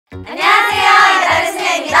안녕하세요,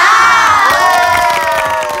 이달리스입니다.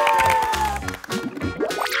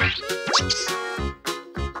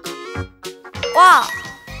 와,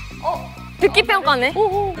 듣기 평가네.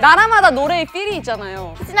 나라마다 노래의 필이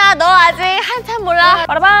있잖아요. 희진아, 너 아직 한참 몰라.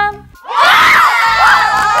 빠라밤.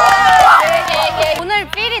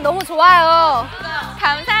 오늘 필이 너무 좋아요.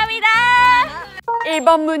 감사합니다.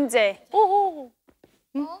 1번 문제.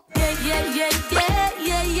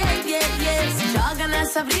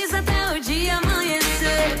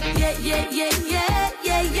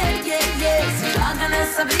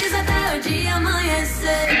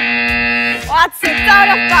 와, 진짜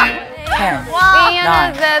어렵다. 와,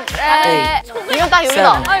 이건 딱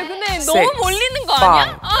여기다. 아니 근데 너무 멀리는 거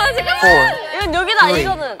아니야? 아 잠깐만. 이건 여기다,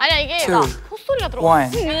 이거는. 아니야, 이게 콧소리가 들어가.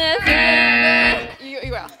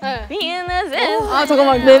 이거야. 아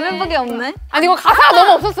잠깐만, 내 멤버가 없네. 아니 이거 가사가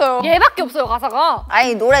너무 없었어요. 얘밖에 없어요, 가사가.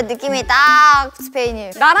 아니 노래 느낌이 딱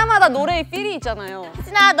스페인이에요. 나라마다 노래의 필이 있잖아요.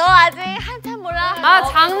 희진아, 너 아직 한참 몰라. 아,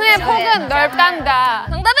 장르의 폭은 넓단다.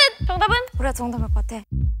 정답은? 우리가 정답일 것 같아.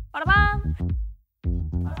 빠라밤.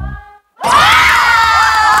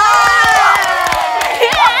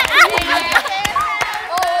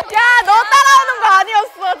 야, 너 따라오는 거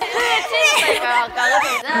아니었어.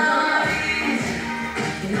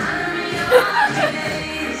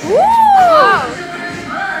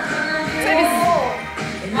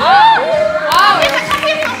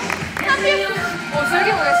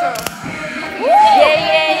 즐기고 계셔요.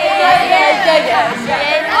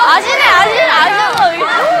 아시네.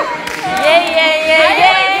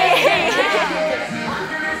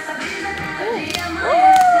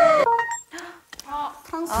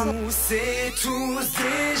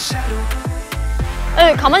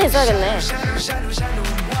 에, 가만히 있어야겠네.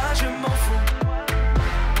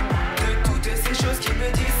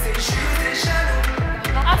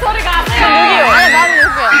 아, 소리가 안 나요. 여기요. 아니, 나는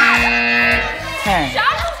여기요. 10,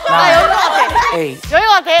 나 여기 같아. 8, 여기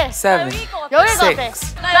같아. 7, 여기 같아.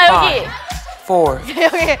 6, 나 여기. 4,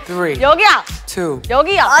 여기. 3, 여기야. 2,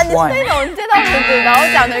 여기야. 아니 One. 스페인 언제 나오는데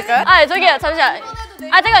나오지 않을까요? 아, 저기요. 잠시만.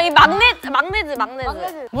 아, 잠깐, 이 막내즈.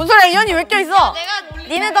 뭔 소리야, 이 언니 왜 껴있어?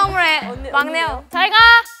 니네 덤으로 막내요. 잘 가.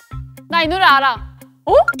 나 이 노래 알아.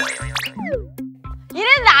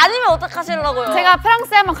 이랬는데 아니면 어떡하시려고요? 제가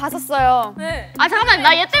프랑스에 한번 갔었어요. 네. 아, 잠깐만.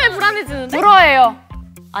 나 얘 때문에 불안해지는데? 불어예요.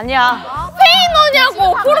 아니야.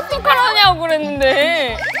 스페인어냐고, 포르투갈어냐고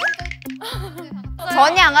그랬는데.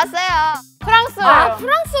 전이 안 갔어요. 프랑스예요. 아,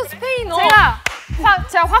 프랑스, 스페인어.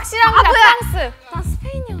 제가 확실한 게 프랑스. 나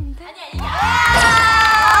스페인이었는데?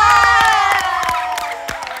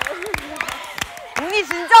 운이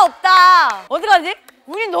진짜 없다. 어떡하지?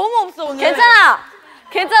 운이 너무 없어 오늘. 괜찮아.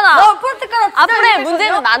 너 포르투갈 앞으로의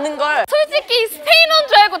문제는 나는 걸. 솔직히 스페인어인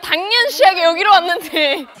줄 알고 당연시하게 여기로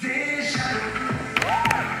왔는데.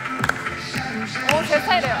 제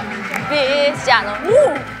스타일이에요. 비시아노.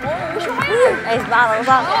 에이, 너가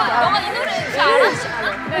이 노래 잘 알았지?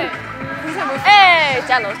 네. 에이,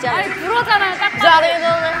 시아노. 아니, 불어잖아요, 딱 시아노.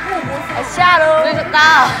 시아노. 노래 좋다.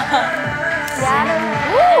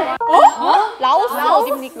 라오스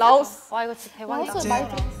어딥니까? 라오스. 와, 이거 진짜 대박이다.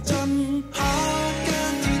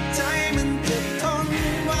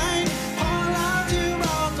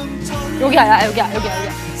 여기야.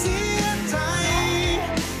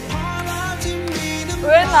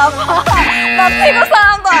 왜 나봐? 나 태국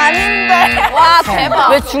사람도 아닌데. 와, 대박.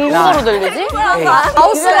 왜 중국어로 들리지? 8,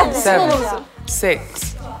 라오스. 7,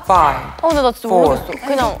 6, 5, 근데 나 진짜 4, 모르겠어.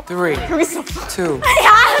 그냥. 3, 2, 1.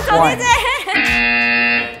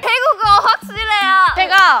 태국어 확실해요.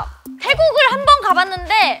 제가 태국을 한 번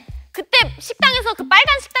가봤는데 그때 식당에서 그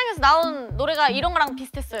빨간 식당에서 나온 노래가 이런 거랑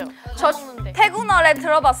비슷했어요. 저 태국 노래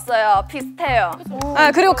들어봤어요. 비슷해요.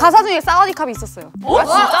 네, 그리고 가사 중에 사우디캅이 있었어요.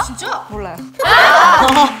 진짜? 몰라요.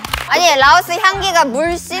 아니 라오스 향기가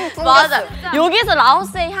물씬 풍겼어. 맞아. 여기에서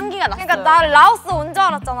라오스의 향기가 났어요. 그러니까 나 라오스 온 줄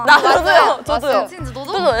알았잖아. 저도요. 진짜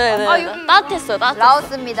너도? 저도, 네. 따뜻했어요, 따뜻했어요.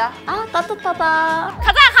 라오스입니다. 아, 따뜻하다.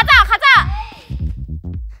 가자!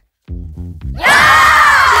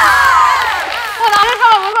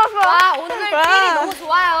 남일까봐 무서웠어. 와 오늘 필이 너무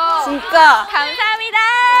좋아요. 진짜. 감사합니다.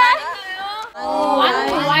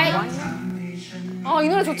 이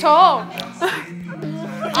노래 좋죠.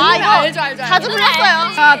 이거 알죠. 자주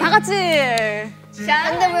불렀어요. 자, 다 같이.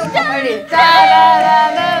 상대부터 빨리.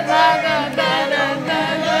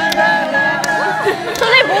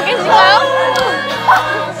 선생님 보고 계신가요?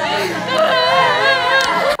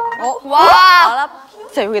 와.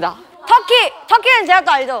 진짜 여기다. 터키는 제가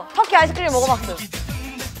또 알죠. 터키 아이스크림 먹어봤어요.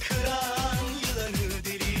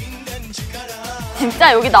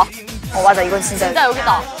 진짜 여기다. 맞아 이건 진짜. 진짜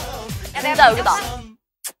여기다. 진짜 여기다.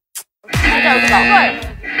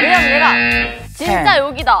 왜냐면 내가 진짜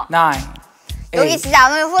여기다. 9, 여기 8, 진짜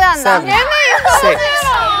안 오면 후회한다. 7, 6,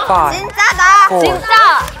 5, 진짜다. 4, 진짜.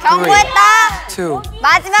 경고했다. 2,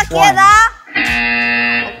 마지막 기회다.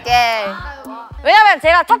 오케이. 왜냐면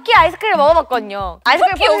제가 터키 아이스크림 먹어봤거든요.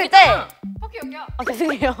 아이스크림 뽑을 때. 터키 여기야. 아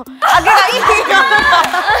죄송해요. 아 그니까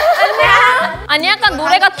아니 약간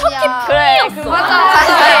노래가 터키 풀이었어.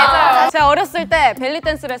 맞아. 제가 어렸을 때 벨리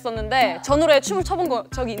댄스를 했었는데 저 노래에 춤을 춰본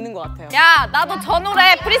적이 있는 것 같아요. 야 나도 저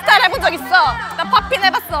노래 프리스타일 해본 적 있어. 나 팝핀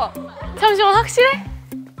해봤어. 잠시만 확실해?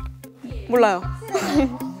 몰라요.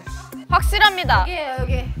 확실합니다.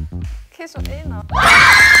 여기. 계속 A 나.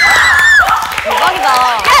 대박이다.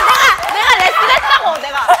 야 내가 레슨 했다고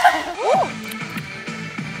내가.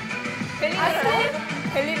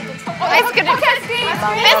 벨리를 또 쳐. 아이스크림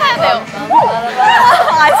뺏어야 돼요.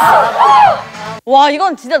 와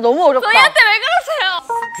이건 진짜 너무 어렵다. 저희한테 왜 그러세요?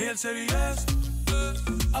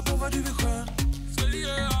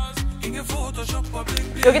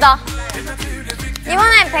 여기다.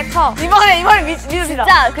 이번엔 100%. 이번에 믿읍시다.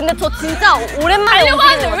 진짜 근데 저 진짜 오랜만에 가려고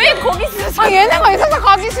하는데 왜 거기 있으세요? 아 얘네가 있어서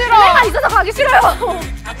가기 싫어. 얘네가 있어서 가기 싫어요.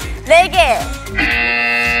 4개.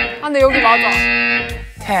 아 근데 여기 맞아.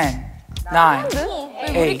 10, 9,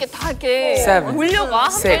 왜 우리 이렇게 8, 다 이렇게 7, 올려가? 6,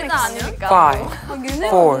 5, 4, 3, 2,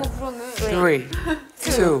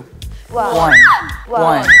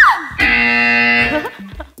 1.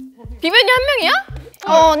 비변이 한 명이야?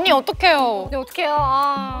 언니 어떡해요? 네 어떡해요?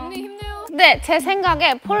 아. 언니 힘내요. 근데 제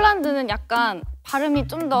생각에 폴란드는 약간 발음이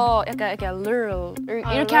좀 더 약간 이렇게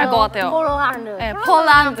이렇게 할 것 같아요. 폴란드. 네,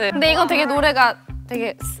 폴란드. 근데 이건 되게 노래가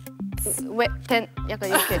되게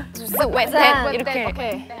약간 이렇게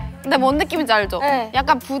이렇게. 근데 뭔 느낌인지 알죠? 네.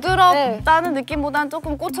 약간 부드럽다는 느낌보다는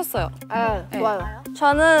조금 꽂혔어요. 좋아요.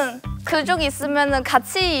 저는 그쪽 있으면은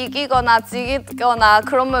같이 이기거나 지거나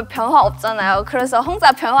그러면 변화 없잖아요. 그래서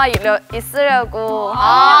혼자 변화 있으려고.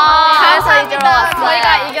 그래서 이기러 왔어요.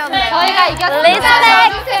 저희가 이겼네. 저희가 이겼어요.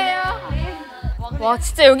 리스펙. 와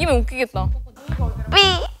진짜 여기면 웃기겠다.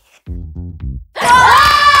 삐.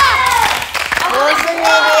 무슨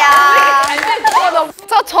일이야?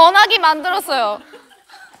 저 전화기 만들었어요.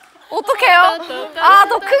 어떡해요? 아,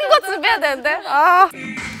 더 큰 거 준비해야 되는데. 아.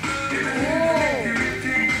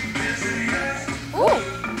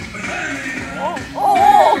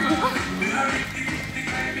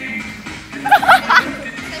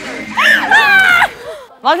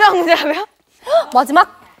 마지막 문제라고요?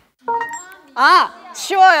 마지막? 아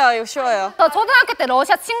쉬워요. 이거 쉬워요. 저 초등학교 때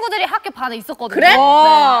러시아 친구들이 학교 반에 있었거든요. 그래? 네.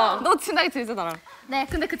 너 친하게 지내자 나랑. 네,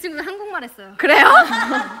 근데 그 친구들 한국말 했어요. 그래요?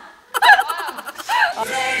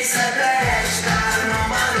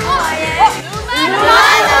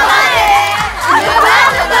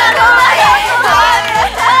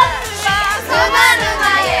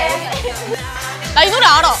 나 이 노래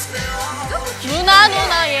알아.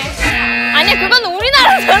 누나의. 아니 그거는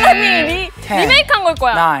우리나라 사람이 리메이크한 걸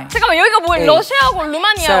거야. 9, 잠깐만 여기가 뭐 eight, 러시아하고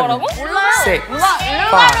루마니아라고? 7, 6, 5, 4,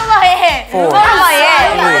 3, 2,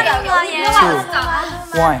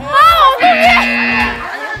 1.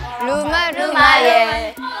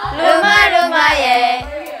 루마루마예.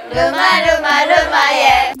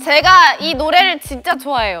 제가 이 노래를 진짜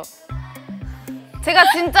좋아해요. 제가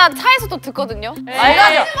진짜 차에서도 듣거든요.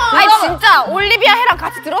 맞아. 아니 진짜 올리비아 해랑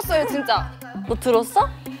같이 들었어요 진짜. 너 들었어?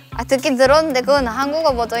 아 듣긴 들었는데 그건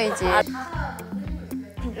한국어 버전이지.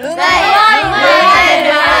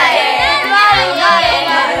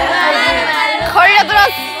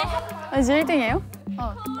 걸려들었어. 아, 이제 1등이에요?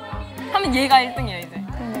 하면 얘가 1등이야 이제.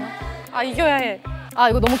 아 이겨야 해. 아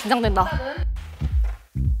이거 너무 긴장된다.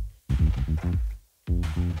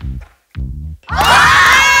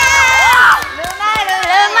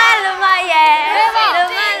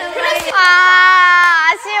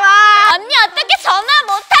 아쉬워. 언니 어떻게 전화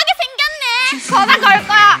못하게 생겼네. 전화 걸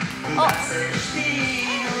거야.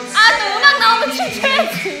 아, 너 음악 나오면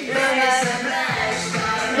춤춰야지.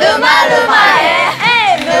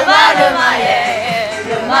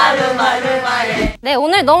 네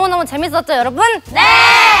오늘 너무너무 재밌었죠 여러분? 네.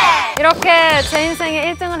 이렇게 제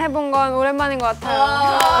인생에 1등을 해본 건 오랜만인 것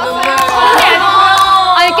같아요.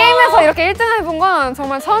 아니 게임에서 이렇게 1등을 해본 건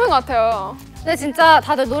정말 처음인 것 같아요. 근데 진짜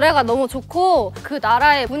다들 노래가 너무 좋고 그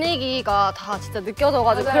나라의 분위기가 다 진짜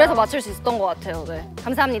느껴져가지고 그래서 맞출 수 있었던 것 같아요. 네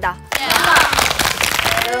감사합니다.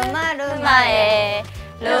 루마루마예.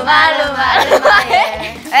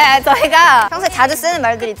 네, 저희가 평소에 자주 쓰는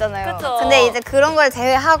말들 있잖아요. 그쵸. 근데 이제 그런 걸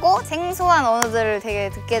제외하고 생소한 언어들을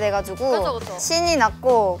되게 듣게 돼가지고 그쵸. 신이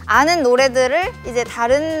났고 아는 노래들을 이제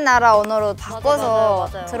다른 나라 언어로 바꿔서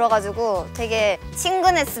맞아요. 들어가지고 되게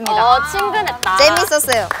친근했습니다. 친근했다.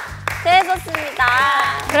 재밌었어요. 재밌었습니다.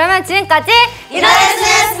 그러면 지금까지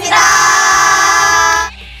이라였습니다.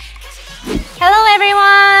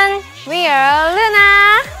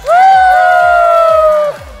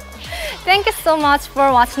 so much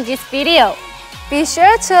for watching this video. Be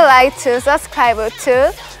sure to like to subscribe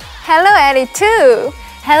to Hello 82.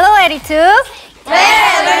 Hello 82.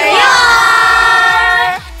 Wherever you are.